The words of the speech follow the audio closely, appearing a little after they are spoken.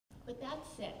That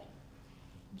said,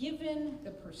 given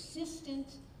the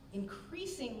persistent,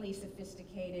 increasingly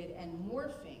sophisticated and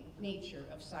morphing nature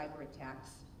of cyber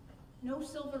attacks, no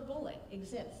silver bullet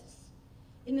exists.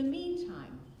 In the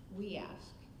meantime, we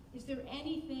ask, is there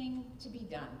anything to be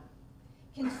done?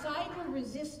 Can cyber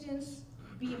resistance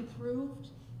be improved?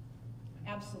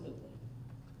 Absolutely.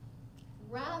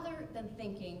 Rather than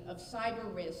thinking of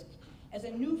cyber risk as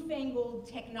a newfangled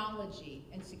technology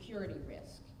and security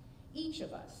risk, each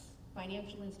of us,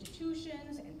 financial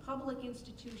institutions and public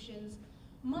institutions,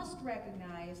 must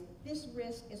recognize that this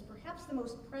risk is perhaps the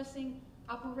most pressing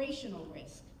operational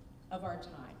risk of our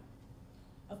time.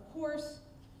 Of course,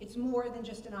 it's more than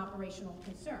just an operational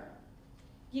concern.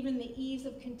 Given the ease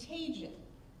of contagion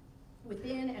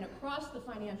within and across the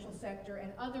financial sector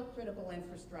and other critical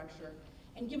infrastructure,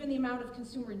 and given the amount of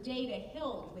consumer data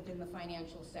held within the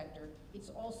financial sector, it's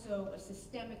also a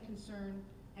systemic concern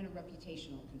and a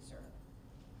reputational concern.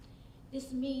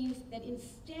 This means that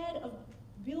instead of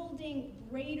building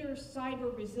greater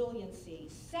cyber resiliency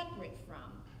separate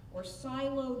from or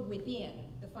siloed within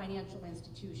the financial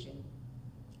institution,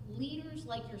 leaders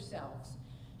like yourselves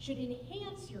should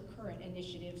enhance your current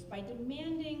initiatives by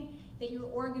demanding that your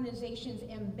organizations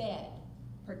embed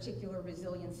particular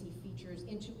resiliency features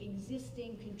into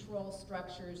existing control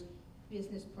structures,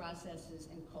 business processes,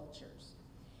 and cultures.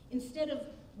 Instead of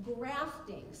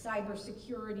grafting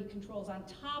cybersecurity controls on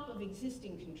top of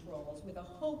existing controls with a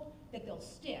hope that they'll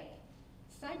stick,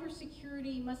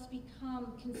 cybersecurity must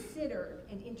become considered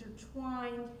and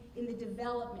intertwined in the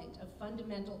development of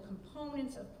fundamental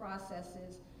components of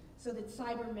processes so that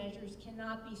cyber measures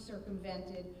cannot be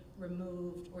circumvented,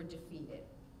 removed, or defeated.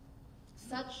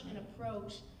 Such an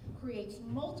approach creates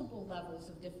multiple levels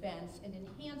of defense and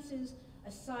enhances a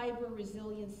cyber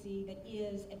resiliency that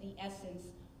is at the essence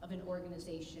of an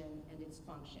organization and its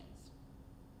functions.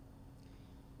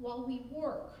 While we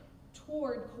work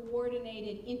toward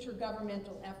coordinated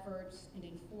intergovernmental efforts and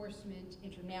enforcement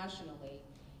internationally,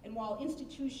 and while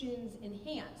institutions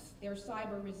enhance their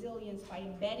cyber resilience by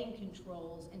embedding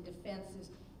controls and defenses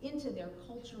into their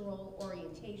cultural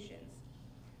orientations,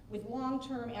 with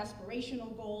long-term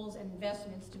aspirational goals and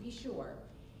investments to be sure,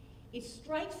 it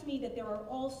strikes me that there are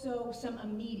also some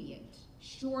immediate,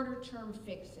 shorter-term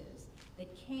fixes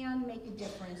that can make a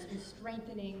difference in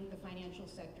strengthening the financial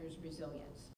sector's resilience.